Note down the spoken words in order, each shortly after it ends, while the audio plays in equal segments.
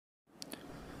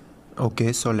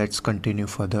Okay, so let's continue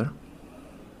further.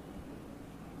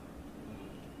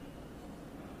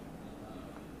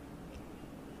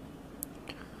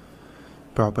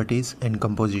 Properties and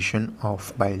composition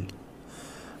of bile.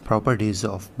 Properties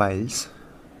of biles.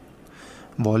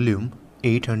 Volume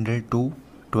 800 to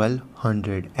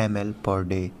 1200 ml per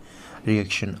day.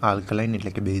 Reaction alkaline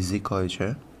એટલે કે basic હોય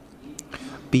છે.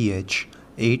 pH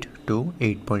 8 to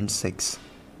 8.6.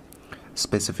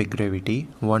 Specific gravity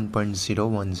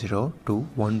 1.010 to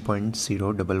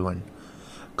 1.011.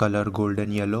 Color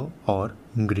golden yellow or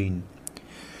green.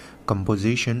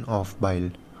 Composition of bile.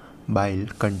 Bile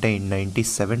contain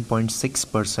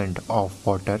 97.6% of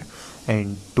water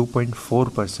and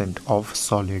 2.4% of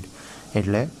solid.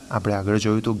 એટલે આપણે આગળ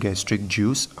જોયું હતું gastric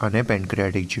juice અને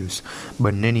પેન્ક્રિયાટિક જ્યુસ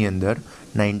બંનેની અંદર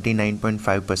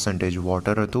 99.5%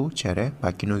 વોટર હતું જ્યારે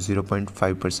બાકીનું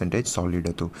 0.5% સોલિડ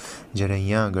હતું. જ્યારે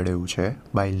અહીંયા આગળ એવું છે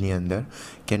બાઇલની અંદર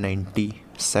કે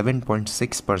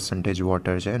 97.6%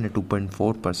 વોટર છે અને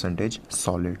 2.4%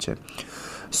 સોલિડ છે.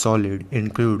 Solid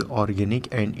include organic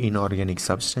and inorganic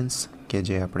substance કે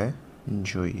જે આપણે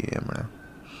જોઈએ હમણાં.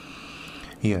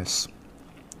 યસ,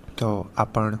 તો આ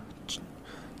પણ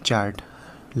ચાર્ટ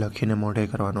લખીને મોઢે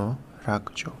કરવાનો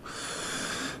રાખજો.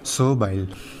 સો બાઇલ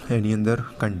એની અંદર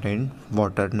કન્ટેન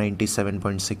વોટર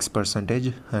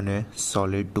 97.6% અને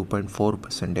સોલિડ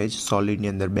 2.4%.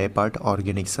 સોલિડની અંદર બે part,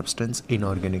 organic substance,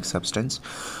 inorganic substance.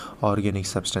 Organic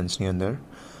સબસ્ટન્સની અંદર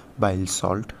બાઇલ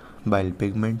સોલ્ટ, બાઇલ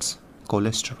પિગમેન્ટ્સ,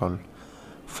 કોલેસ્ટ્રોલ,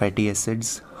 ફેટી એસિડ્સ,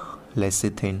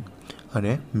 લેસિથિન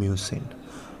અને મ્યુસિન.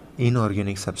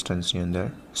 ઇનઓર્ગેનિક સબસ્ટન્સની અંદર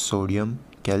સોડિયમ,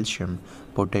 કેલ્શિયમ,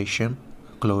 પોટેશિયમ,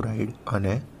 chloride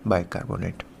અને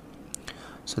bicarbonate.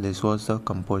 So this was the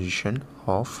composition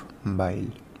of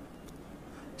bile.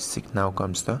 Now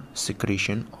comes the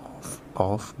secretion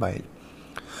of bile.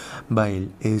 Bile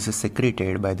is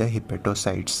secreted by the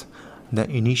hepatocytes. The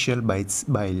initial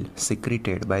bile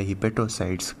secreted by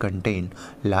hepatocytes contain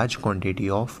large quantity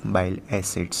of bile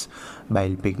acids,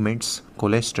 bile pigments,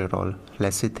 cholesterol,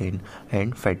 lecithin and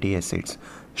fatty acids.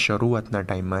 શરૂઆતના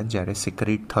ટાઈમમાં જ્યારે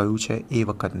secret થયું છે એ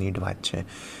વખતની જ વાત છે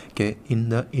કે in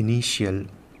the initial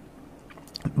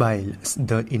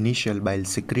bile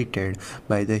secreted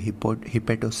by the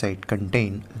hepatocyte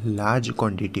contain large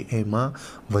quantity. એમાં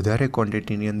વધારે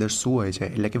ક્વોન્ટિટીની અંદર શું હોય છે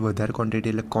એટલે કે વધારે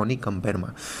ક્વોન્ટિટી એટલે કોની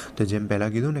કમ્પેરમાં? તો જેમ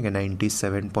પહેલાં કીધું ને કે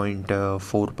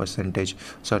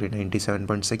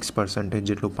 97.6%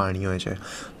 જેટલું પાણી હોય છે,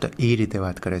 તો એ રીતે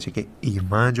વાત કરે છે કે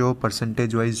એમાં જો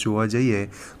પર્સન્ટેજ વાઇઝ જોવા જઈએ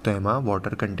તો એમાં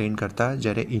વોટર કન્ટેન કરતાં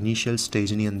જ્યારે ઇનિશિયલ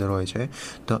સ્ટેજની અંદર હોય છે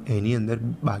તો એની અંદર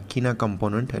બાકીના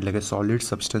કમ્પોનન્ટ એટલે કે સોલિડ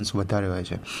સબસ્ટન્સ વધારે હોય છે,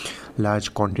 લાર્જ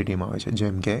ક્વોન્ટિટીમાં હોય છે,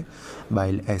 જેમ કે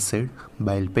બાઇલ એસિડ,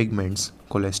 બાઇલ પિગમેન્ટ્સ,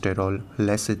 કોલેસ્ટેરોલ,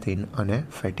 લેસિથિન અને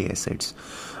fatty acids.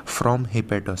 From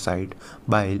hepatocyte,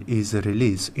 bile is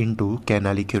released into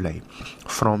canaliculi.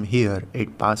 From here, it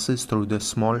passes through the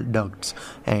small ducts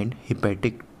and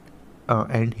hepatic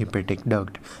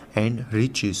duct and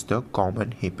reaches the common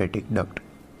hepatic duct.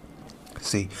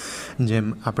 જેમ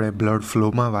આપણે બ્લડ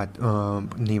ફ્લોમાં વાત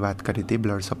કરી હતી,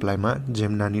 બ્લડ સપ્લાયમાં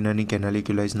જેમ નાની નાની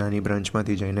કેનાલિક્યુલાઇઝ નાની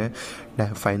બ્રાન્ચમાંથી જઈને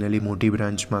ફાઇનલી મોટી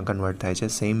બ્રાન્ચમાં કન્વર્ટ થાય છે,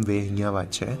 સેમ વે અહીંયા વાત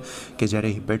છે કે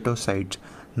જ્યારે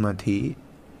હિપેટોસાઇટ્સમાંથી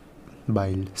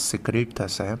બાઇલ સિક્રેટ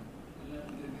થશે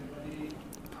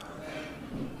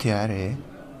ત્યારે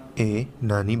એ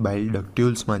નાની બાઇલ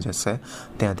ડક્ટ્યુલ્સમાં જશે,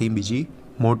 ત્યાંથી બીજી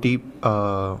મોટી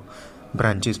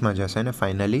બ્રાન્ચીસમાં જશે અને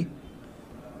ફાઇનલી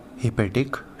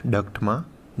હિપેટિક ડક્ટમાં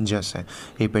જશે.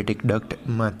 હિપેટિક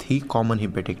ડક્ટમાંથી કોમન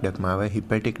હિપેટિક ડક્ટમાં. હવે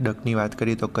હિપેટિક ડક્ટની વાત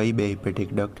કરીએ તો કઈ બે હિપેટિક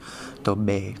ડક્ટ? તો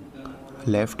બે,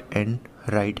 લેફ્ટ એન્ડ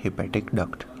રાઇટ હિપેટિક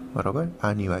ડક્ટ. બરાબર,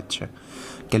 આની વાત છે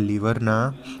કે લીવરના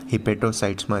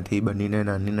હિપેટોસાઇટ્સમાંથી બનીને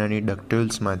નાની નાની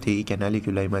ડક્ટ્યુલ્સમાંથી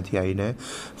કેનાલિક્યુલાઈમાંથી આવીને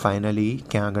ફાઇનલી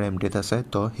ક્યાં આગળ એમ્પ્ટી થશે?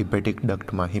 તો હિપેટિક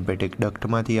ડક્ટમાં. હિપેટિક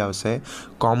ડક્ટમાંથી આવશે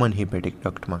કોમન હિપેટિક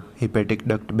ડક્ટમાં. હિપેટિક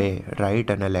ડક્ટ બે, રાઇટ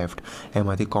અને લેફ્ટ,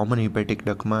 એમાંથી કોમન હિપેટિક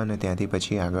ડક્ટમાં અને ત્યાંથી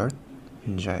પછી આગળ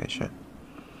જાય છે.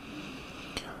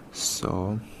 સો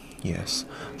yes,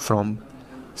 from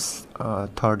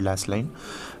third last line,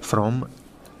 from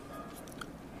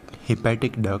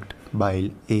hepatic duct, bile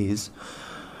is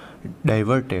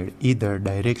diverted either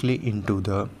directly into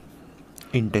the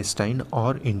intestine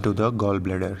or into the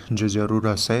gallbladder. જો જરૂર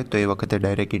હશે તો એ વખતે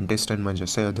ડાયરેક્ટ ઇન્ટેસ્ટાઇનમાં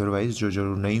જશે, અધરવાઇઝ જો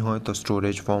જરૂર નહીં હોય તો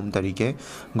સ્ટોરેજ ફોર્મ તરીકે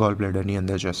ગોલબ્લેડરની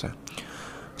અંદર જશે.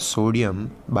 Sodium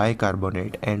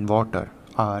bicarbonate and water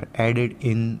R added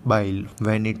in બાઇલ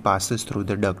when it passes through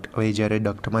the duct. હવે જ્યારે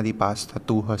ડક્ટમાંથી પાસ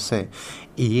થતું હશે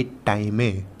એ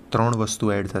ટાઈમે ત્રણ વસ્તુ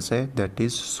એડ થશે, દેટ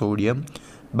ઇઝ સોડિયમ,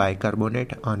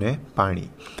 bicarbonate અને પાણી.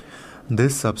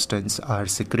 This substance are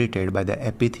secreted by the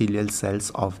epithelial cells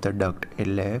of the duct.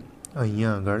 એટલે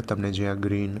અહીંયા આગળ તમને જે આ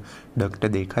ગ્રીન ડક્ટ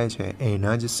દેખાય છે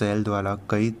એના જ સેલ દ્વારા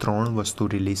કઈ 3 વસ્તુ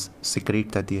સિક્રેટ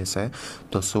થતી હશે?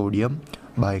 તો સોડિયમ,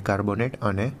 બાયકાર્બોનેટ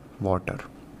અને વોટર,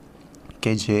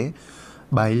 કે જે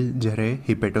બાઇલ જ્યારે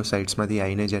હિપેટોસાઇટ્સમાંથી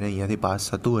આવીને જ્યારે અહીંયાથી પાસ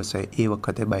થતું હશે એ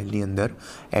વખતે બાઇલની અંદર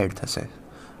એડ થશે.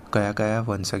 કયા કયા?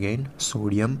 વન્સ અગેન,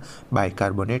 સોડિયમ,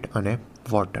 બાયકાર્બોનેટ અને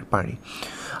વોટર, પાણી,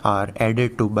 R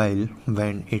added two બાઇલ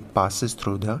when it passes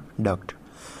through the duct.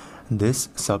 This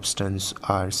substance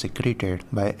are secreted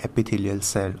by epithelial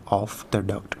cell of the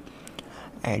duct.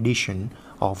 Addition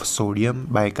of sodium,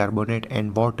 bicarbonate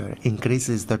and water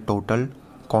increases the total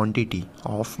quantity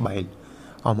of bile.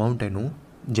 Amount એનું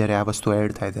જ્યારે આ વસ્તુ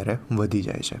add થાય ત્યારે વધી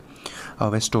જાય છે.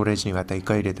 હવે સ્ટોરેજની વાત આવી,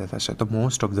 કઈ રીતે થશે? તો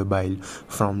most of the બાઇલ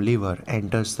from liver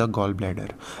enters the goal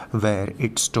bladder where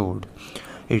it stored.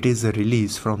 It is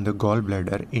released from the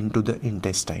gallbladder into the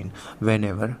intestine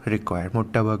whenever required.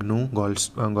 મોટાભાગનું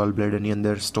ગોલ બ્લેડરની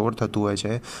અંદર સ્ટોર થતું હોય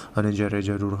છે અને જ્યારે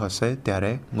જરૂર હશે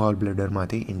ત્યારે ગોલ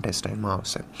બ્લેડરમાંથી ઇન્ટેસ્ટાઇનમાં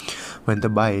આવશે. When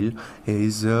the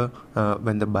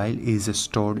bile is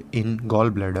stored in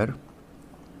gallbladder,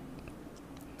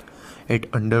 it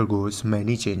undergoes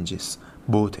many changes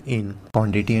both in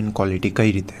quantity and quality.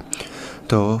 કઈ રીતે?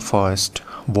 તો first,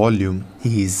 volume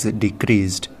is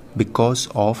decreased because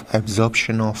of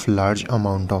absorption of large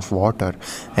amount of water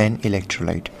and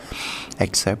electrolyte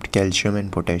except calcium and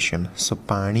potassium. So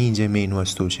પાણી જે main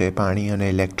વસ્તુ છે, પાણી અને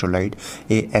electrolyte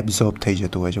એ absorb થઈ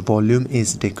જતું હોય છે. Volume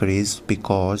is decrease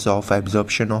because of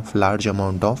absorption of large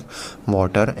amount of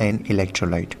water and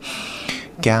electrolyte.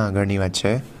 ક્યાં આગળની વાત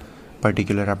છે?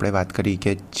 પર્ટિક્યુલર આપણે વાત કરી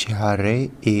કે જ્યારે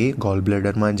એ ગોલ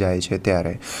બ્લેડરમાં જાય છે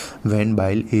ત્યારે van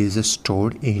બાઇલ is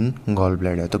stored in goal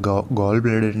bladder, તો ગોલ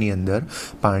બ્લેડરની અંદર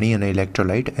પાણી અને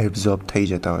ઇલેક્ટ્રોલાઇટ એબ્ઝોર્બ થઈ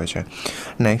જતા હોય છે.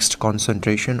 Next,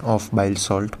 concentration of બાઇલ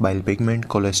salt, બાઇલ pigment,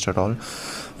 cholesterol,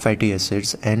 fatty acids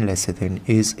and lecithin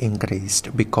is increased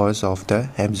because of the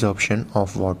absorption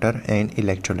of water and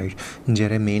electrolyte.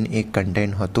 જ્યારે મેઇન એક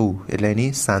કન્ટેન્ટ હતું એટલે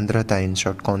એની સાંદ્રતા, ઇન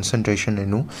શોર્ટ કોન્સન્ટ્રેશન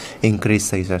એનું ઇન્ક્રીઝ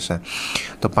થઈ જશે.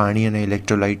 તો પાણી અને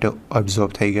ઇલેક્ટ્રોલાઇટ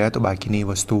અબ્ઝોર્બ થઈ ગયા તો બાકીની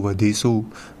વસ્તુ વધી શું?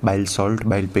 બાઇલ salt,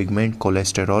 બાઇલ pigment,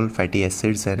 cholesterol, fatty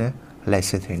acids અને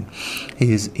lecithin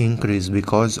is increased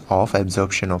because of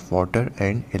absorption of water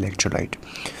and electrolyte.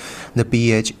 The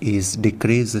pH is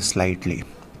decreased slightly.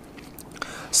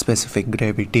 Specific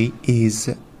gravity is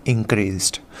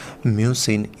increased.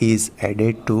 Mucin is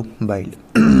added to bile.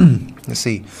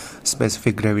 See,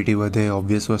 specific gravity વધે,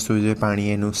 obvious વસ્તુ છે. પાણી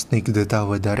એનું સ્નિગ્ધતા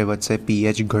વધારે વધશે,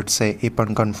 pH ઘટશે એ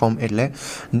પણ કન્ફર્મ. એટલે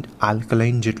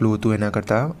આલ્કલાઇન જેટલું હતું એના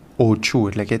કરતાં ઓછું,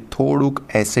 એટલે કે થોડુંક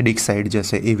એસિડિક સાઈડ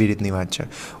જશે એવી રીતની વાત છે.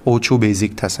 ઓછું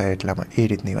બેઝિક થશે એટલામાં, એ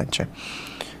રીતની વાત છે.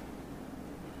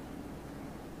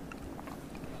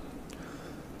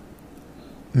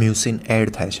 મ્યુસિન એડ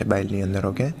થાય છે બાઇલની અંદર.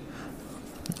 ઓકે,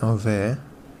 હવે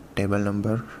ટેબલ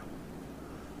નંબર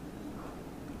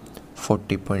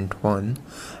 40.1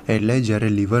 એટલે જ્યારે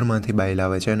લીવરમાંથી બાઇલ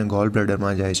આવે છે અને ગોલ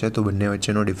બ્લેડરમાં જાય છે તો બંને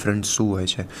વચ્ચેનો ડિફરન્સ શું હોય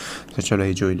છે? તો ચલો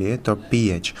એ જોઈ લઈએ. તો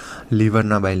પીએચ,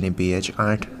 લીવરના બાઇલની પીએચ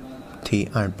 8થી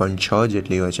 8.6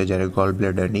 જેટલી હોય છે, જ્યારે ગોલ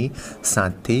બ્લેડરની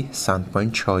 7થી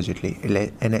 7.6 જેટલી. એટલે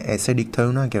એને એસિડિક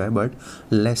થયું ના કહેવાય, બટ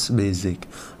લેસ બેઝિક.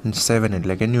 7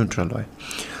 એટલે કે ન્યુટ્રલ હોય.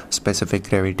 સ્પેસિફિક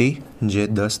ગ્રેવિટી જે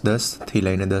 10-10થી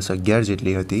લઈને 10-11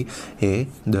 જેટલી હતી એ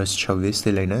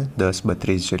 10-26થી લઈને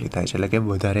 10-32 જેટલી થાય છે, એટલે કે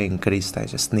વધારે ઇન્ક્રીઝ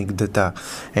થાય છે. સ્નિગ્ધતા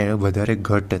એ વધારે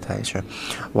ઘટ થાય છે.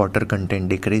 વોટર કન્ટેન્ટ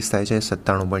ડિક્રીઝ થાય છે,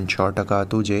 97.6%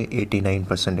 હતું જે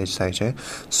 89% થાય છે.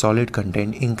 સોલિડ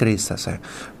કન્ટેન્ટ ઇન્ક્રીઝ થશે,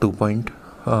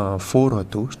 2.4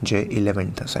 હતું જે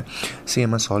 11 થશે. સી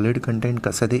એમાં સોલિડ કન્ટેન્ટ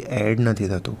કશેથી એડ નથી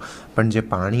થતું, પણ જે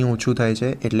પાણી ઓછું થાય છે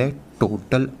એટલે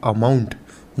ટોટલ અમાઉન્ટ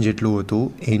જેટલું હતું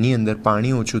એની અંદર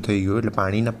પાણી ઓછું થઈ ગયું, એટલે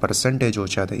પાણીના પર્સન્ટેજ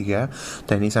ઓછા થઈ ગયા,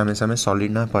 તો એની સામે સામે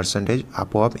સોલિડના પર્સન્ટેજ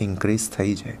આપોઆપ ઇન્ક્રીઝ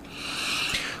થઈ જાય.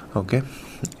 ઓકે,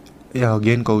 એ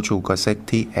અગેન કહું છું,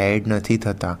 કશેકથી એડ નથી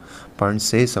થતા, પણ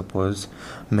સે સપોઝ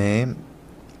મેં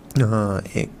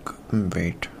એક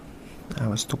વેઇટ,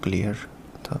 આ વસ્તુ ક્લિયર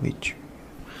થવી જ.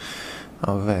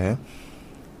 હવે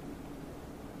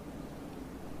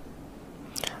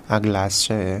આ ગ્લાસ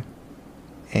છે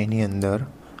એની અંદર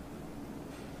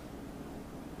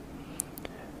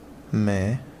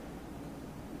મેં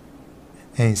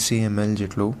 80 ml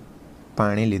જેટલું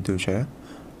પાણી લીધું છે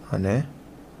અને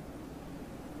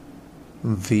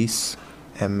 20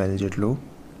 ml જેટલું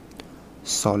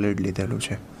સોલિડ લીધેલું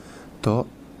છે. તો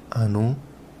આનું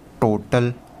ટોટલ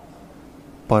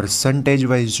પર્સન્ટેજ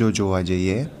વાઇઝ જો જોવા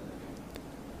જઈએ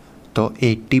તો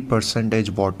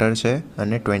 80% વોટર છે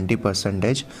અને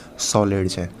 20% સોલિડ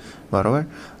છે, બરાબર.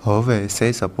 હવે સે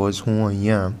સપોઝ હું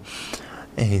અહીંયા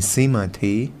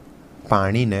 80માંથી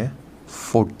પાણીને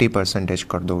 40%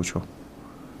 કરી દઉં છું.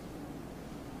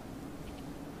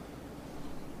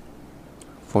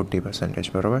 40%.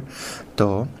 બરાબર. તો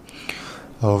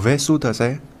હવે શું થશે?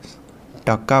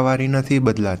 ટકાવારી નથી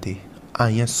બદલાતી.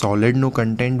 અહીંયા સોલિડનું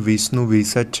કન્ટેન્ટ 20નું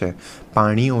 20 જ છે.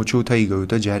 પાણી ઓછું થઈ ગયું.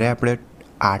 તો જ્યારે આપણે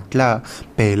આટલા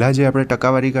પહેલાં જે આપણે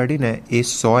ટકાવારી કાઢીને એ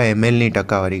 100 mlની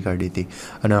ટકાવારી કાઢી હતી,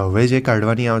 અને હવે જે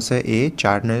કાઢવાની આવશે એ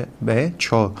 4 ને 2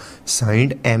 6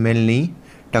 60 mlની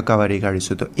ટકાવારી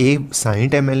કાઢીશું. તો એ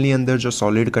 60 mlની અંદર જો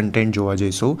સોલિડ કન્ટેન્ટ જોવા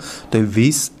જઈશું તો એ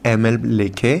 20 ml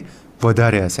લેખે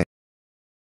વધારે હશે.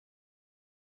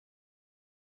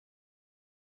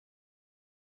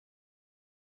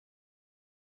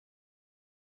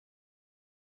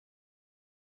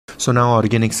 સો નાઉ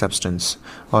ઓર્ગેનિક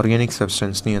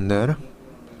સબસ્ટન્સની અંદર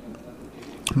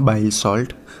બાઇલ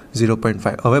સોલ્ટ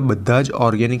 0.5. હવે બધા જ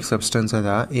ઓર્ગેનિક સબસ્ટન્સ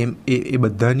હતા એ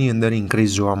બધાની અંદર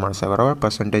ઇન્ક્રીઝ જોવા મળશે. બરાબર.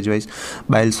 પર્સન્ટેજ વાઇઝ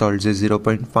બાઇલ સોલ્ટ જે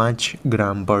 0.5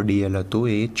 ગ્રામ પર ડીએલ હતું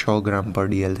એ 6 ગ્રામ પર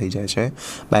ડીએલ થઈ જાય છે.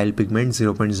 બાઇલ પિગમેન્ટ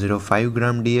 0.05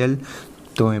 ગ્રામ ડીએલ,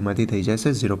 તો એમાંથી થઈ જશે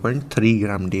 0.3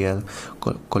 ગ્રામ DL.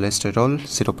 Cholesterol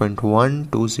 0.1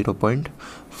 to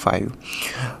 0.5.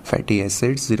 Fatty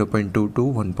acids 0.2 to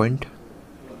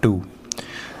 1.2.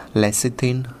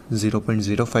 લેસિથિન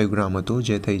 0.05 ગ્રામ હતું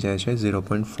જે થઈ જાય છે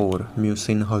 0.4.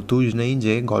 મ્યુસિન હતું જ નહીં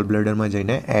જે ગોલબ્લેડરમાં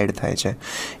જઈને એડ થાય છે.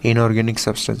 ઇનઓર્ગેનિક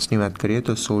સબસ્ટન્સની વાત કરીએ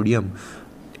તો સોડિયમ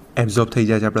એબ્ઝોર્બ થઈ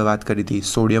જાય છે. આપણે વાત કરી હતી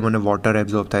સોડિયમ અને વોટર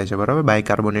એબ્ઝોર્બ થાય છે. બરાબર.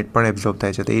 બાયકાર્બોનેટ પણ એબ્ઝોર્બ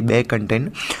થાય છે. તો એ બે કન્ટેન્ટ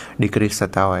ડિક્રીઝ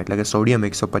થતા હોય, એટલે કે સોડિયમ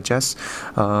 150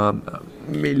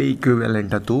 મિલી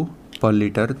ઇક્વિવેલન્ટ હતું પર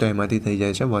લીટર, તો એમાંથી થઈ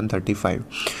જાય છે 135.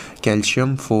 કેલ્શિયમ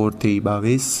 4 થી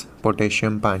 22,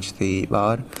 પોટેશિયમ 5 થી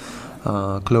 12,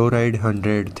 ક્લોરાઇડ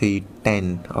 100 થી 10.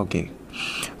 ઓકે,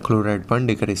 ક્લોરાઇડ પણ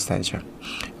ડિક્રીઝ થાય છે.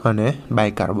 અને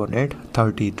બાયકાર્બોનેટ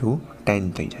 30 to 10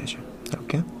 થઈ જાય છે.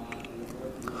 ઓકે,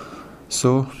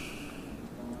 સો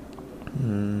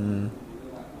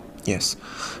યસ,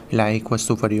 એટલે આ એક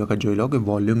વસ્તુ ફરી વખત જોઈ લો કે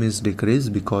volume is decrease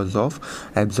because of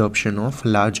absorption of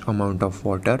large amount of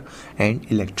water and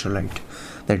electrolyte.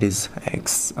 That is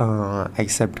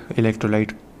accept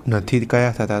electrolyte નથી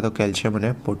કયા થતા, તો કેલ્શિયમ અને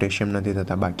પોટેશિયમ નથી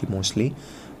થતા, બાકી મોસ્ટલી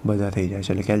બધા થઈ જાય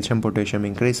છે. એટલે કેલ્શિયમ પોટેશિયમ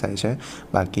ઇન્ક્રીઝ થાય છે,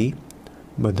 બાકી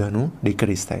બધાનું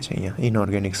ડિક્રીઝ થાય છે અહીંયા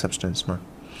ઇનઓર્ગેનિક સબસ્ટન્સમાં.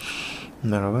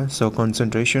 બરાબર. સો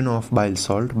concentration of bile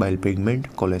salt, bile pigment,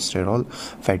 cholesterol,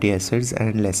 fatty acids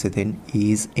and lecithin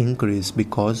is increased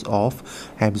because of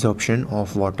absorption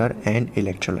of water and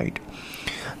electrolyte.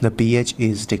 The pH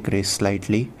is decreased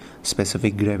slightly,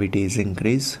 specific gravity is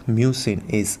increased, mucin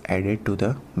is added to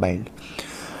the bile.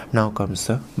 Now comes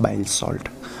the bile salt.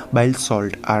 Bile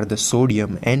salt are the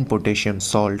sodium and potassium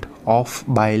salt of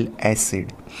bile acid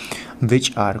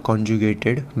which are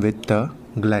conjugated with the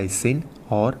glycine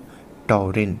or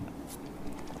taurine.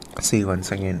 See once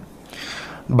again.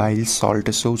 Bile salt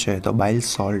શું છે? તો bile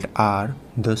salt are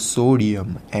the sodium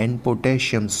and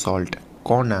potassium salt.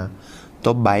 કોના?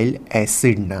 તો bile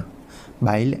acidના.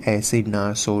 બાઇલ એસિડના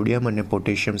sodium અને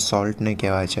potassium સોલ્ટને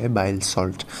કહેવાય છે બાઇલ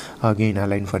salt. Again આ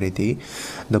line ફરીથી.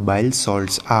 The બાઇલ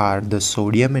સોલ્ટ્સ are the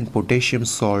sodium and potassium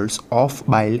સોલ્ટ્સ of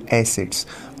બાઇલ acids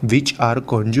which are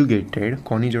conjugated.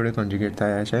 કોની જોડે કોન્જ્યુગેટ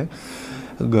થયા છે?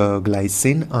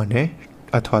 ગ્લાયસિન અને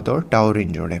અથવા તો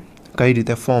ટાઉરિન જોડે. કઈ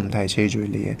રીતે ફોર્મ થાય છે એ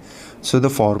જોઈ લઈએ. સો the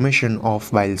formation of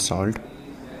બાઇલ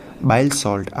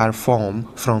salt R form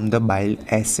from the બાઇલ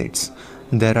acids.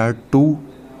 There are two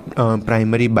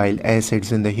primary bile acids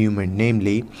in the human,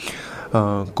 namely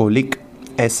cholic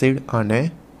acid and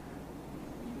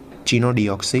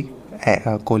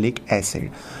chenodeoxycholic acid.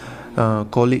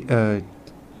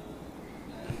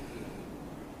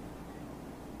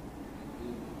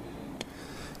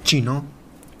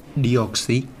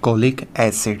 Chenodeoxycholic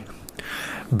acid,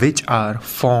 which are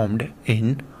formed in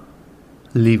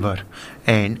liver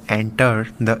and enter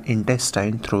the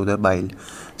intestine through the bile.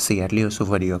 આટલી વસ્તુ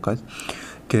ફરી વખત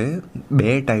કે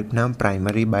બે ટાઈપના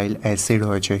primary બાઇલ acid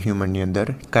હોય છે હ્યુમનની અંદર.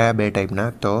 કયા બે ટાઈપના?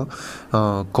 તો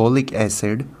કોલિક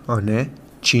એસિડ અને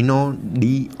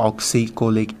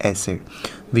chenodeoxycholic acid,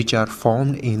 which are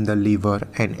formed in the liver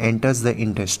and enters the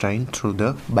intestine through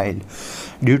the bile.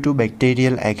 Due to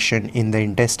bacterial action in the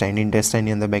intestine ની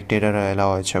અંદર બેક્ટેરિયા રહેલા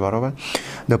હોય છે, બરાબર.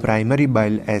 The primary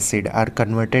bile acid are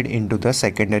converted into the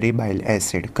secondary bile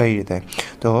acid. કઈ રીતે?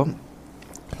 તો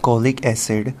કોલિક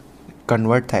acid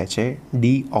convert થાય છે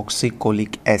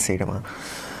ડીઓક્સીકોલિક એસિડમાં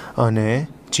અને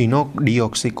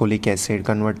ચિનોડીઓક્સીકોલિક એસિડ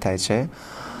કન્વર્ટ થાય છે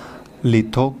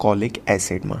લિથોકોલિક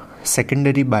એસિડમાં.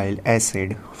 Secondary બાઇલ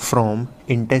acid from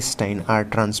intestine R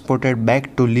ટ્રાન્સપોર્ટેડ back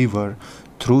to liver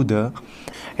through the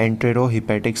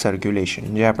એન્ટેરોહિપેટિક circulation,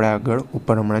 જે આપણે આગળ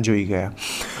ઉપર હમણાં જોઈ ગયા.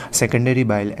 Secondary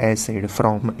બાઇલ acid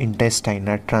from intestine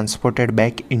R ટ્રાન્સપોર્ટેડ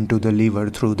back into the liver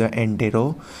through the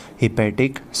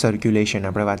એન્ટેરોહિપેટિક circulation.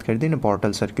 આપણે વાત કરી હતી ને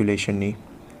પોર્ટલ સર્ક્યુલેશનની.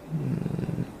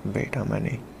 વેટ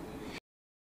આમાંની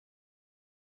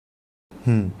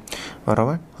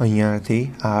બરાબર. અહીંયાથી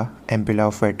આ એમ્પ્યુલા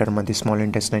ઓફ વેટરમાંથી સ્મોલ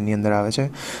ઇન્ટેસ્ટાઇનની અંદર આવે છે.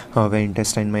 હવે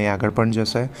ઇન્ટેસ્ટાઇનમાં એ આગળ પણ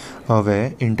જશે. હવે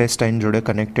ઇન્ટેસ્ટાઇન જોડે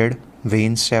કનેક્ટેડ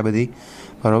વેન્સ છે આ બધી,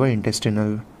 બરાબર.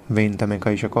 ઇન્ટેસ્ટિનલ વેન તમે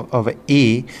કહી શકો. હવે એ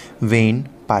વેન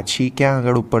પાછી ક્યાં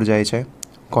આગળ ઉપર જાય છે,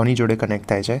 કોની જોડે કનેક્ટ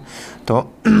થાય છે, તો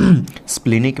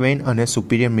સ્પ્લિનિક વેન અને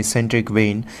સુપિરિયર મિસેન્ટ્રિક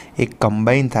વેન એ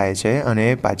કમ્બાઈન થાય છે અને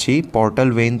પાછી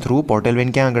portal van through, portal van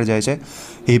ક્યાં આગળ જાય છે,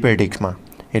 હિપેટિક્સમાં.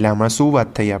 એટલે આમાં શું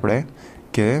વાત થઈ આપણે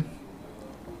કે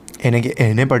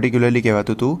એને પર્ટિક્યુલરલી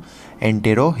કહેવાતું હતું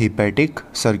એન્ટેરો હિપેટિક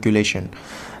સર્ક્યુલેશન.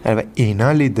 હવે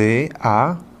એના લીધે આ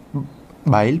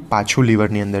બાઇલ પાછું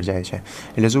લીવરની અંદર જાય છે.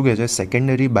 એટલે શું કહે છે,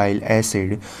 secondary બાઇલ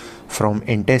acid from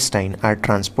intestine are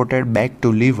transported back to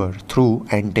liver through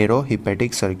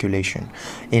enterohepatic circulation.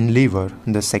 In liver,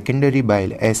 the secondary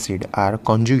bile acid are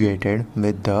conjugated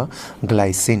with the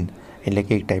glycine, એટલે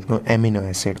કે એક ટાઈપનું amino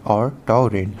acid or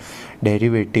ટોરિન,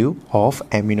 derivative of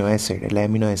amino acid. એટલે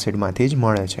એમિનો એસિડમાંથી જ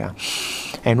મળે છે આ,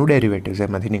 એનું ડેરિવેટિવ્સ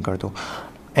એમાંથી નીકળતું.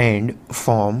 And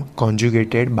form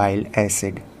conjugated બાઇલ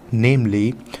acid,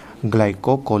 નેમલી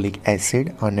ગ્લાયકોકોલિક acid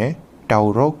અને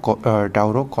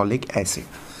ટાઉરોકોલિક એસિડ.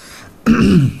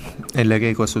 એટલે કે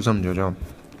એક વસ્તુ સમજો છો,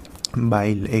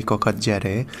 બાઇલ એક વખત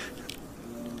જ્યારે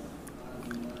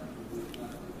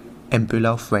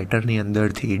એમ્પ્યુલા ઓફ વેટરની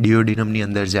અંદરથી ડિયોડિનમની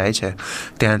અંદર જાય છે,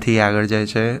 ત્યાંથી આગળ જાય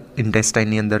છે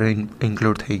ઇન્ટેસ્ટાઇનની અંદર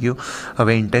ઇન્ક્લુડ થઈ ગયું.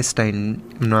 હવે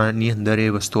ઇન્ટેસ્ટાઇનની અંદર એ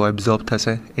વસ્તુ એબ્ઝોર્બ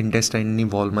થશે, ઇન્ટેસ્ટાઇનની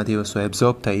વોલમાંથી વસ્તુ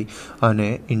એબ્ઝોર્બ થઈ અને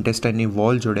ઇન્ટેસ્ટાઇનની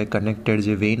વોલ જોડે કનેક્ટેડ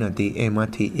જે વેન હતી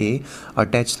એમાંથી એ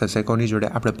અટેચ થશે. કોની જોડે,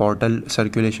 આપણે પોર્ટલ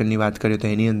સર્ક્યુલેશનની વાત કરીએ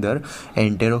તો એની અંદર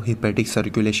એન્ટેરોહિપેટિક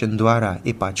સર્ક્યુલેશન દ્વારા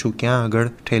એ પાછું ક્યાં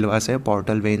આગળ ઠેલવાશે,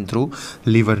 પોર્ટલ વેન થ્રુ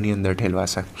લીવરની અંદર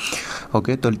ઠેલવાશે.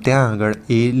 ઓકે, તો ત્યાં આગળ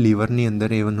એ લીવરની અંદર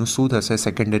એનું શું થશે,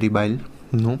 secondary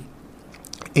બાઇલનું.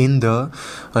 In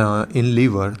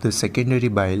liver, the secondary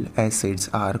bile acids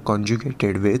are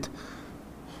conjugated with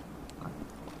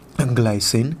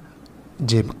glycine,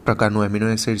 જે પ્રકારનું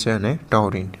એમિનો એસિડ છે, અને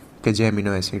ટોરિન, કે જે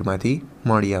એમિનો એસિડમાંથી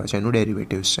મળી આવે છે, એનું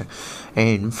ડેરિવેટિવ્સ છે.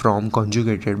 And from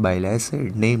conjugated બાઇલ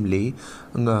acid, નેમલી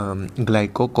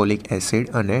ગ્લાયકોકોલિક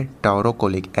acid અને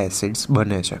ટાઉરોકોલિક એસિડ્સ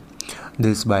બને છે.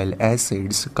 This bile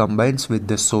acids combines with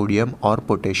the sodium or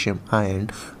potassium ion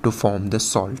to form the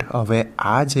salt. હવે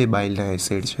આ જે બાઇલના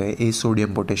એસિડ છે એ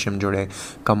સોડિયમ પોટેશિયમ જોડે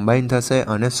કમ્બાઈન થશે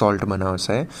અને સોલ્ટ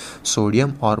બનાવશે,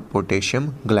 સોડિયમ ઓર પોટેશિયમ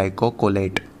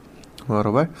ગ્લાયકોકોલેટ,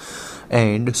 બરોબર.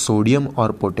 And sodium or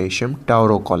potassium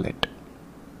ટાઉરોકોલેટ.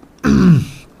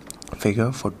 Figure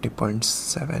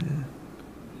 40.7.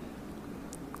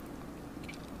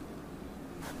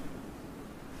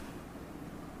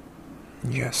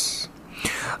 Yes.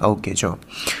 Okay, જો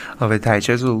હવે થાય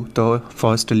છે શું, તો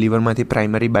ફર્સ્ટ લીવરમાંથી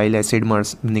પ્રાઇમરી બાઇલ એસિડ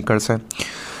નીકળશે.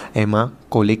 એમાં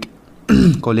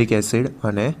કોલિક એસિડ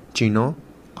અને ચીનો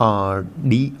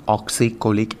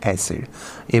ડીઓક્સીકોલિક એસિડ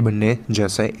એ બંને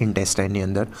જશે ઇન્ટેસ્ટાઇનની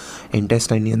અંદર.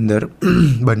 ઇન્ટેસ્ટાઇનની અંદર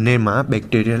બંનેમાં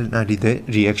બેક્ટેરિયલના લીધે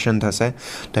રિએક્શન થશે,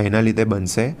 તો એના લીધે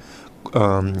બનશે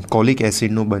કોલિક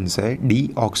એસિડનું બનશે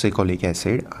ડીઓક્સીકોલિક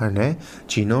એસિડ અને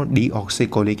ચીનો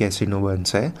ડીઓક્સીકોલિક એસિડનું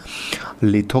બનશે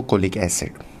લિથોકોલિક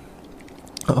એસિડ.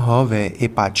 હવે એ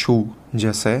પાછું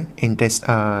જશે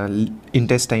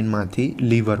ઇન્ટેસ્ટાઇનમાંથી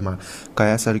લીવરમાં,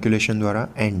 કયા સર્ક્યુલેશન દ્વારા,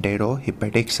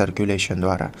 એન્ટેરોહિપેટિક સર્ક્યુલેશન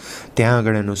દ્વારા. ત્યાં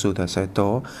આગળ એનું શું થશે, તો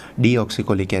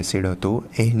ડીઓક્સીકોલિક એસિડ હતું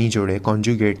એની જોડે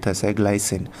કોન્જ્યુગેટ થશે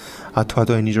ગ્લાયસિન, અથવા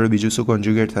તો એની જોડે બીજું શું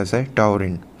કોન્જ્યુગેટ થશે,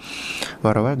 ટોરિન,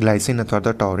 બરાબર. ગ્લાયસિન અથવા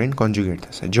તો ટોરિન કોન્જ્યુગેટ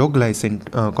થશે. જો ગ્લાયસિન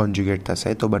કોન્જ્યુગેટ થશે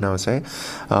તો બનાવશે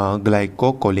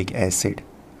ગ્લાયકોકોલિક એસિડ,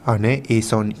 અને એ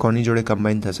કોની જોડે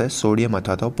કમ્બાઈન થશે, સોડિયમ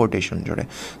અથવા તો પોટેશિયમ જોડે.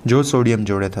 જો સોડિયમ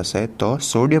જોડે થશે તો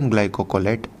સોડિયમ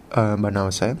ગ્લાયકોકોલેટ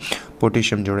બનાવશે,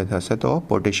 પોટેશિયમ જોડે થશે તો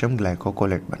પોટેશિયમ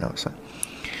ગ્લાયકોકોલેટ બનાવશે.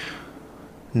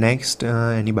 નેક્સ્ટ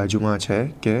એની બાજુમાં છે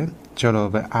કે ચલો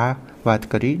હવે આ વાત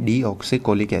કરી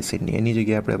ડીઓક્સીકોલિક એસિડની, એની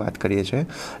જગ્યાએ આપણે વાત કરીએ છીએ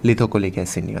લિથોકોલિક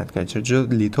એસિડની વાત કરીએ છીએ. જો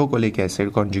લિથોકોલિક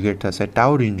એસિડ કોન્જ્યુગેટ થશે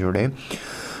ટાઉરિન જોડે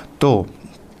તો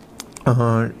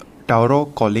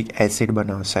ટાઉરોકોલિક એસિડ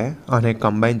બનાવશે અને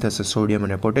કમ્બાઈન થશે સોડિયમ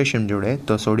અને પોટેશિયમ જોડે,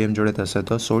 તો સોડિયમ જોડે થશે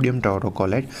તો સોડિયમ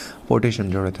ટાઉરોકોલેટ, પોટેશિયમ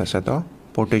જોડે થશે તો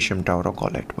પોટેશિયમ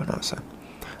ટાઉરોકોલેટ બનાવશે.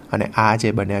 અને આ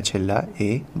જે બન્યા છેલ્લા એ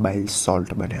બાઇલ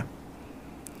સોલ્ટ બન્યા.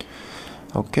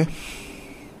 ઓકે,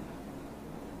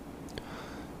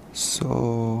 સો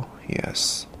યસ.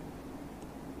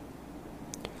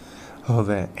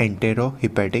 હવે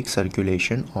enterohepatic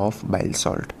circulation of bile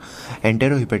salt.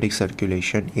 Enterohepatic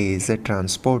circulation is a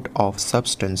transport of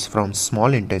substance from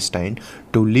small intestine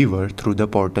to liver through the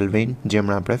portal vein.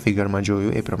 જેમણે આપણે ફિગરમાં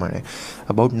જોયું એ પ્રમાણે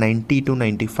about 90 to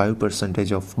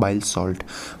 95% of bile salt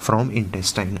from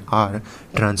intestine are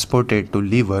transported to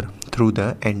liver through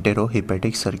the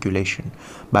એન્ટેરોહિપેટિક circulation.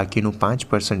 બાકીનું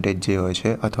 5% જે હોય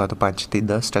છે અથવા તો 5થી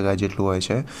 10% જેટલું હોય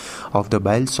છે of the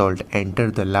બાઇલ salt enter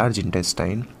the large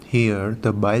intestine. Here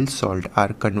the બાઇલ salt R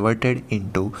converted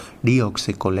into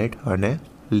ડીઓક્સીકોલેટ અને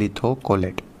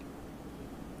લિથોકોલેટ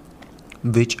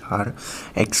which are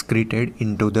excreted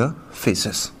into the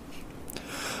feces.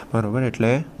 બરાબર,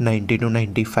 એટલે 90 to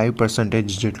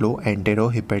 95% જેટલું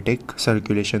એન્ટેરોહિપેટિક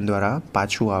સર્ક્યુલેશન દ્વારા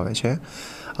પાછું આવે છે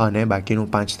અને બાકીનું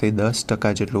 5થી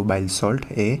 10% જેટલું બાઇલ સોલ્ટ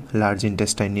એ લાર્જ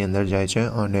ઇન્ટેસ્ટાઇનની અંદર જાય છે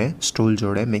અને સ્ટૂલ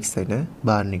જોડે મિક્સ થઈને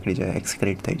બહાર નીકળી જાય,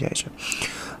 એક્સક્રીટ થઈ જાય છે.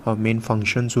 મેઇન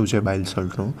ફંક્શન શું છે બાઇલ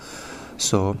સોલ્ટનું?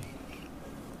 સો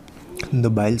the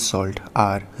bile salt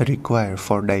are required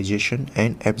for digestion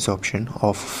and absorption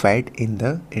of fat in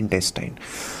the intestine.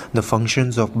 The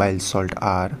functions of bile salt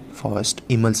are: first,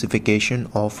 emulsification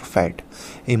of fat.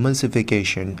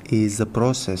 Emulsification is the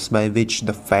process by which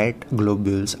the fat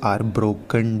globules are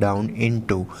broken down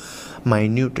into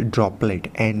minute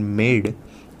droplet and made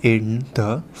in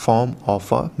the form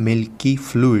of a milky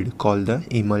fluid called the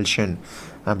emulsion.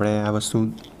 આપણે આ વસ્તુ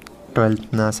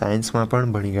 12થના સાયન્સમાં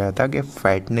પણ ભણી ગયા હતા કે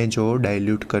ફેટને જો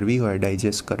ડાયલ્યુટ કરવી હોય,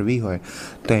 ડાયજેસ્ટ કરવી હોય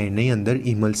તો એની અંદર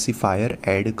ઇમલ્સિફાયર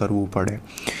એડ કરવું પડે.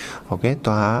 ઓકે,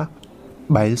 તો આ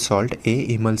બાઇલ સોલ્ટ એ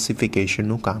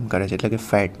ઇમલ્સિફિકેશનનું કામ કરે છે, એટલે કે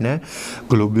ફેટને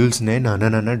ગ્લોબ્યુલ્સને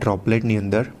નાના નાના ડ્રોપલેટની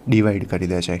અંદર ડિવાઈડ કરી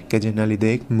દે છે કે જેના લીધે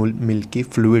એક મિલ્કી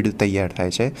ફ્લુઇડ તૈયાર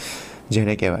થાય છે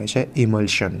જેને કહેવાય છે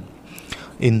ઇમલ્શન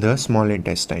in the small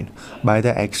intestine by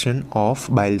the action of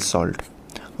બાઇલ salt.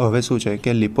 હવે શું છે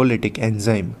કે લિપોલિટિક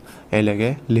એન્ઝાઇમ એટલે કે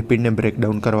લિપિડને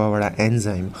બ્રેકડાઉન કરવાવાળા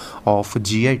enzyme of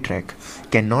GI track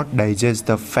can not digest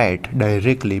the fat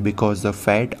directly because the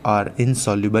fat R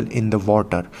ઇનસોલ્યુબલ in the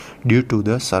water due to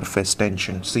the surface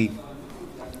tension. C,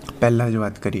 પહેલાં જ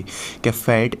વાત કરી કે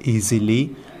ફેટ ઇઝીલી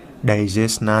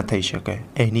ડાયજેસ્ટ ના થઈ શકે,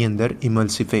 એની અંદર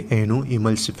એનું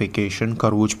ઇમલ્સિફિકેશન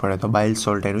કરવું જ પડે. તો બાઇલ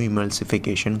સોલ્ટ એનું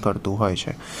ઇમલ્સિફિકેશન કરતું હોય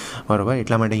છે. બરાબર,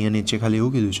 એટલા માટે અહીંયા નીચે ખાલી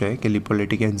એવું કીધું છે કે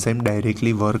લિપોલિટિક એન્ઝાઇમ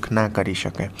ડાયરેક્ટલી વર્ક ના કરી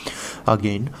શકે.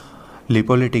 Again,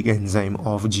 lipolytic enzyme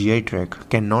of GI tract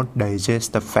cannot digest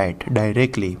the fat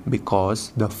directly because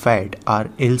the fat are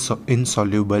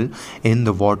insoluble in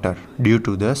the water due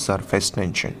to the surface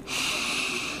tension.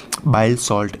 Bile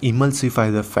salt emulsify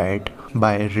the fat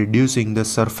by reducing the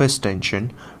surface tension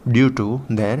due to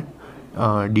their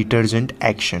detergent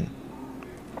action.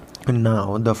 Now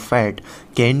the fat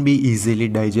can be easily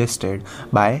digested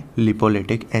by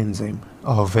lipolytic enzyme.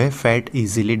 હવે fat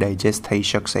easily digest થઈ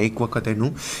શકશે એક વખત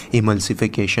એનું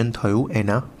ઇમલ્સિફિકેશન થયું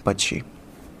એના પછી.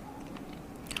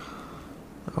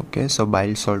 Okay, સો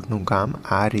બાઇલ સોલ્ટનું કામ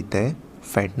આ રીતે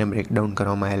ફેટને બ્રેકડાઉન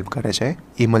કરવામાં હેલ્પ કરે છે,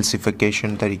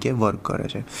 ઇમલ્સિફિકેશન તરીકે વર્ક કરે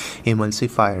છે,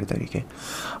 ઇમલ્સિફાયર તરીકે.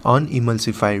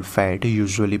 અનઇમલ્સિફાઈડ fat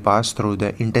usually pass through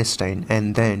the intestine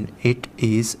and then it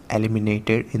is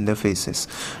eliminated in the faces.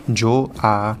 જો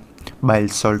આ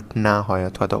બાઇલ સોલ્ટ ના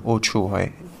હોય અથવા તો ઓછું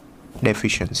હોય,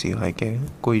 ડેફિશિયન્સી હોય કે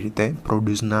કોઈ રીતે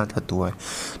પ્રોડ્યુસ ના થતું હોય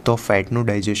તો ફેટનું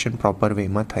ડાયજેશન પ્રોપર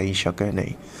વેમાં થઈ શકે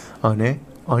નહીં અને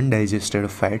અનડાયજેસ્ટેડ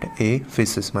ફેટ એ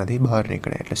ફિસીસમાંથી બહાર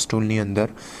નીકળે, એટલે સ્ટૂલની અંદર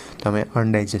તમે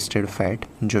અનડાયજેસ્ટેડ ફેટ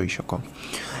જોઈ શકો.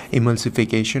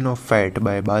 ઇમલ્સિફિકેશન of fat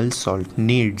by બાઇલ salt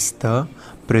needs the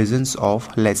presence of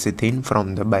લેસિથિન from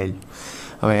the બાઇલ.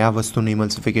 હવે આ વસ્તુનું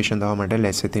ઇમલ્સિફિકેશન થવા માટે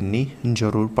લેસિથિનની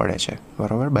જરૂર પડે છે.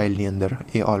 બરાબર, બાઇલની અંદર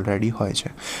એ ઓલરેડી હોય છે.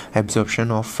 Absorption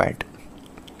of fat.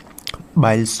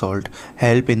 Bile salt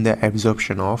help in the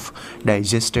absorption of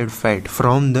digested fat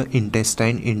from the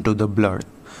intestine into the blood.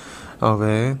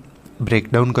 હવે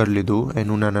બ્રેકડાઉન કરી લીધું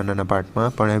એનું નાના નાના પાર્ટમાં,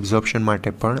 પણ એબ્ઝોર્પ્શન માટે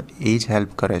પણ એ જ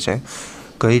હેલ્પ કરે છે.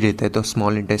 કઈ રીતે? તો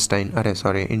સ્મોલ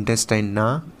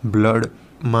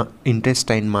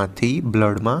ઇન્ટેસ્ટાઇનમાંથી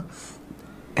બ્લડમાં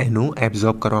એનું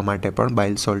એબ્ઝોર્બ કરવા માટે પણ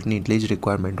બાઇલ સોલ્ટની એટલી જ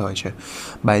રિક્વાયરમેન્ટ હોય છે.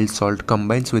 બાઇલ salt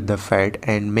કમ્બાઇન્સ with the fat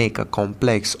and make a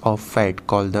complex of fat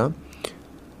call the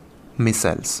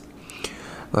મિસેલ્સ.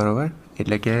 બરાબર,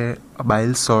 એટલે કે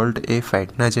બાઇલ સોલ્ટ એ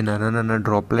ફેટના જે નાના નાના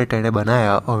ડ્રોપલેટ એણે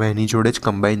બનાવ્યા હવે એની જોડે જ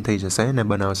કમ્બાઈન થઈ જશે અને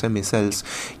બનાવશે મિસેલ્સ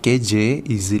કે જે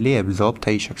ઇઝીલી એબ્ઝોર્બ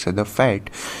થઈ શકશે. The fat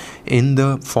in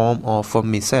the form of a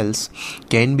મિસેલ્સ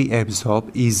can be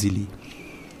absorb easily.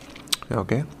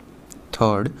 Okay,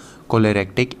 third,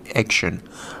 કોલેરેક્ટિક action.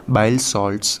 બાઇલ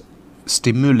સોલ્ટ્સ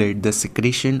stimulate the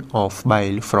secretion of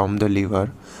bile from the liver.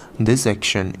 This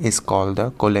action is called the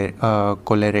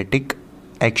choleretic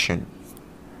action.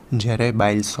 જ્યારે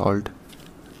બાઇલ salt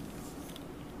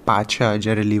પાછા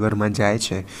જ્યારે લીવરમાં જાય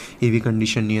છે એવી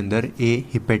કન્ડિશનની અંદર એ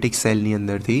હિપેટિક સેલની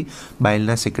અંદરથી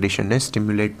બાઇલના સિક્રેશનને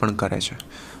સ્ટિમ્યુલેટ પણ કરે છે,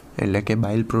 એટલે કે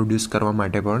બાઇલ પ્રોડ્યુસ કરવા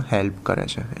માટે પણ હેલ્પ કરે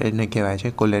છે. એને કહેવાય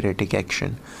છે કોલેરેટિક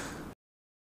action.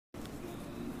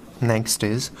 Next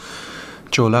is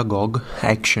ચોલાગોગ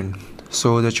action. So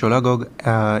the cholagogue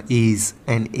is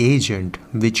an agent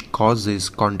which causes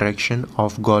contraction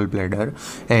of gallbladder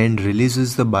and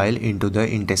releases the bile into the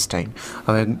intestine.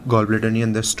 હવે ગોલબ્લેડરની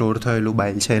અંદર સ્ટોર થયેલું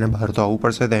બાઇલ છે એને બહાર તો આવવું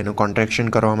પડશે, તો એનું કોન્ટ્રેક્શન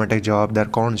કરવા માટે જવાબદાર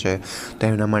કોણ છે? તો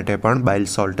એના માટે પણ બાઇલ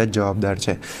સોલ્ટ જ જવાબદાર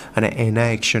છે અને એના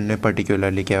એક્શનને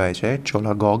પર્ટિક્યુલરલી કહેવાય છે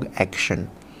ચોલાગોગ action.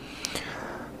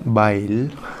 બાઇલ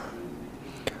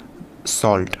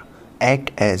salt act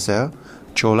as a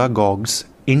cholagogues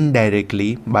indirectly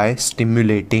by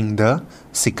stimulating the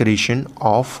secretion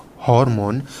of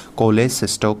hormone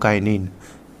cholecystokinin.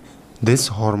 This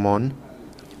hormone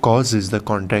causes the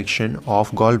contraction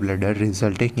of gallbladder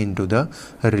resulting into the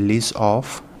release of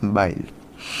bile.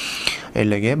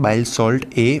 એટલે કે બાઇલ સોલ્ટ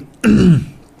એ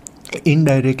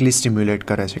ઇનડાયરેક્ટલી સ્ટિમ્યુલેટ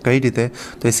કરે છે. કઈ રીતે?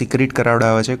 તો એ secret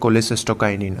કરાવડાવે છે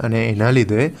કોલેસિસ્ટોકાઇનિન અને એના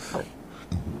લીધે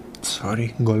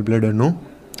ગોલબ્લેડરનું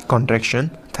કોન્ટ્રેક્શન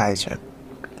થાય છે,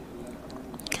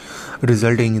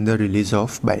 resulting in the release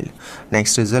of bile.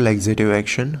 Next is the laxative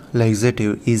action.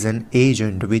 Laxative is an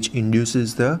agent which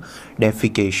induces the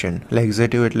defecation.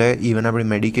 Laxative એટલે ઇવન આપણી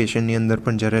મેડિકેશનની અંદર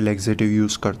પણ જ્યારે લેક્ઝેટિવ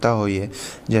યુઝ કરતા હોઈએ,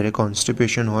 જ્યારે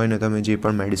કોન્સ્ટિપેશન હોય ને તમે જે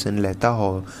પણ મેડિસિન લેતા હો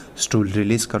સ્ટૂલ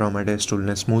રિલીઝ કરવા માટે,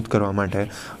 સ્ટૂલને સ્મૂથ કરવા માટે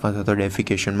અથવા તો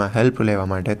ડેફિકેશનમાં હેલ્પ લેવા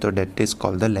માટે, તો that is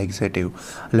called the લેક્ઝેટિવ.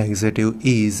 Laxative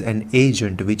is an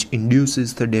agent which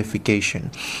induces the defecation.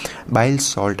 Bile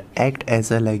salt act as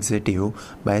a laxative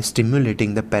by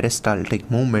stimulating the peristaltic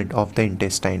movement of the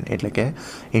intestine. એટલે કે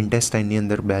ઇન્ટેસ્ટાઇનની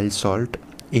અંદર બાઇલ સોલ્ટ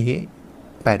એ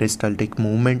પેરિસ્ટાલ્ટિક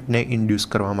મૂવમેન્ટને ઇન્ડ્યુસ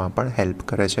કરવામાં પણ હેલ્પ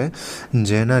કરે છે,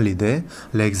 જેના લીધે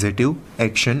લેક્ઝેટિવ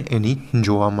એક્શન એની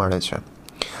જોવા મળે છે.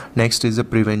 Next is the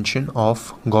prevention of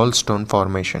gallstone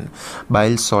formation.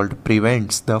 Bile salt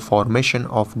prevents the formation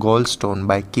of gallstone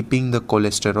by keeping the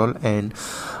cholesterol and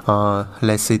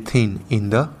lecithin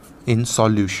in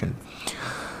solution.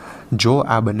 જો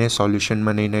આ બંને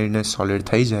સોલ્યુશનમાં નહીં રહીને સોલિડ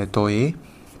થઈ જાય તો એ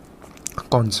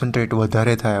કોન્સન્ટ્રેટ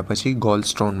વધારે થયા પછી ગોલ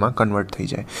સ્ટોનમાં કન્વર્ટ થઈ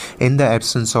જાય. In the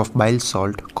absence of બાઇલ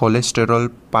salt cholesterol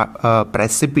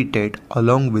પ્રેસિપિટેટ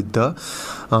along with the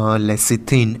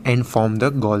લેસિથિન and form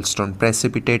the goal stone.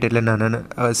 પ્રેસિપિટેટ એટલે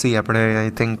નાના આપણે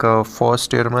આઈ થિંક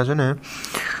ફર્સ્ટ યરમાં છે ને,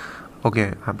 ઓકે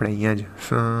આપણે અહીંયા જ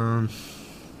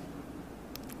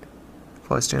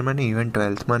ફર્સ્ટ યરમાં નહીં, ઇવન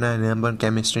 12થમાં ના એના પણ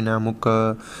કેમિસ્ટ્રીના અમુક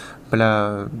પેલા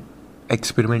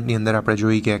એક્સપેરિમેન્ટની અંદર આપણે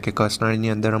જોઈ ગયા કે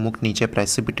કસનળીની અંદર અમુક નીચે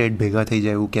પ્રેસિપિટેટ ભેગા થઈ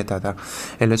જાય એવું કહેતા હતા.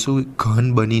 એટલે શું ઘન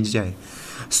બની જાય,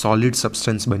 સોલિડ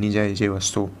સબસ્ટન્સ બની જાય જે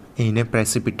વસ્તુ, એને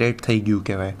પ્રેસિપિટેટ થઈ ગયું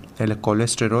કહેવાય. એટલે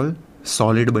કોલેસ્ટેરોલ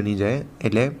સોલિડ બની જાય,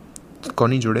 એટલે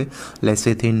કોની જોડે?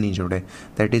 લેસિથિનની જોડે.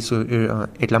 દેટ ઇઝ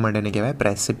એટલા માટે એને કહેવાય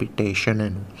પ્રેસિપિટેશન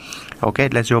એનું. ઓકે,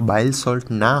 એટલે જો બાઇલ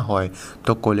સોલ્ટ ના હોય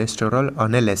તો કોલેસ્ટેરોલ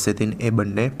અને લેસિથિન એ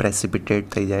બંને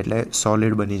પ્રેસિપિટેટ થઈ જાય, એટલે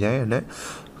સોલિડ બની જાય અને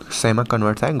શેમાં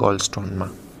કન્વર્ટ થાય? ગોલસ્ટોનમાં.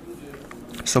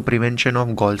 સો prevention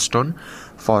of ગોલસ્ટોન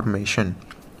formation.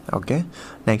 Okay,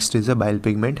 next is a બાઇલ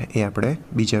pigment. એ આપણે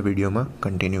બીજા વિડીયોમાં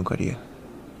કન્ટિન્યુ કરીએ.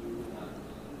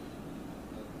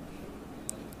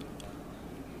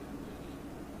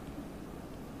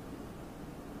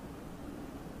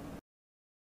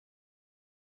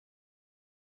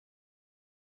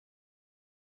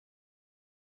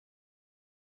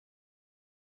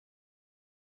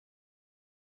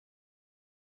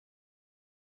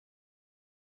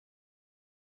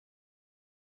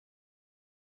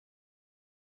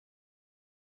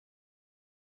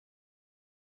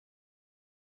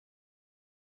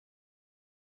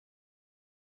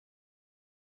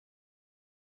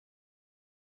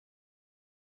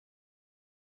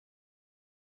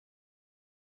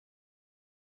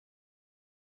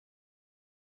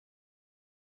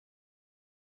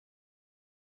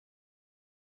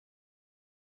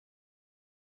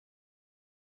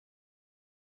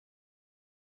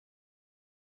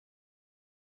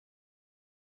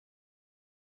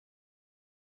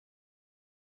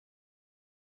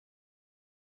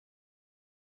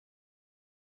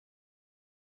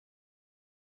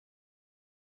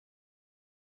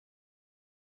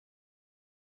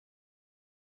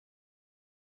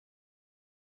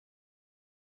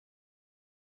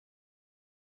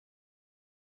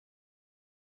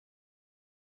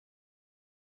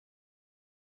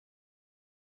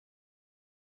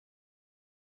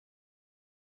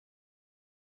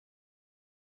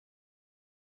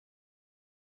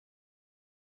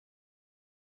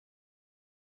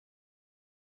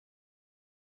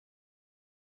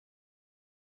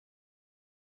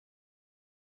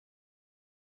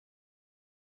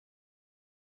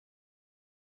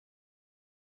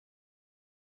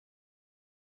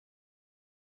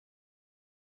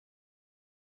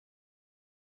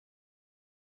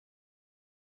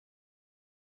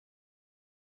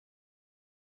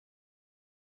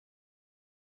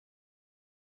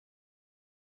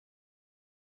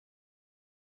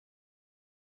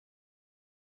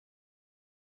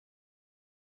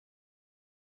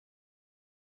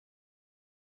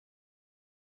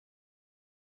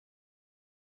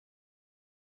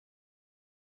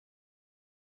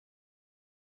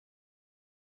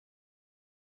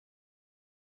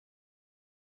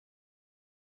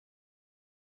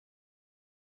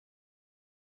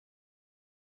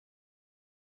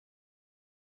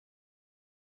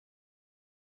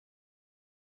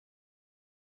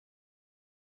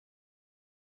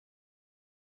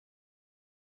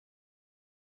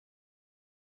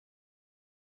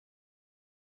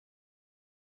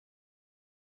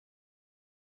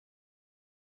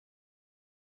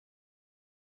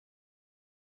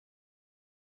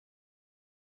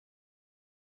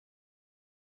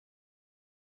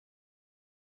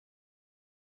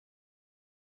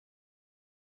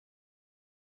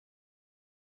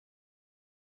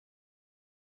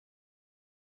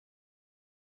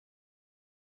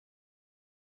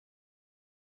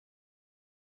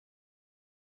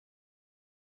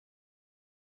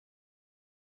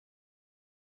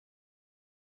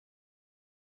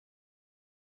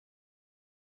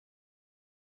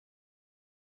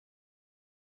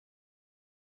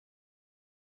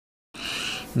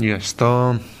 યસ,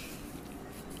 તો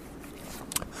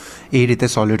એ રીતે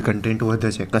સોલિડ કન્ટેન્ટ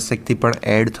વધે છે, કશેકથી પણ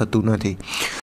એડ થતું નથી.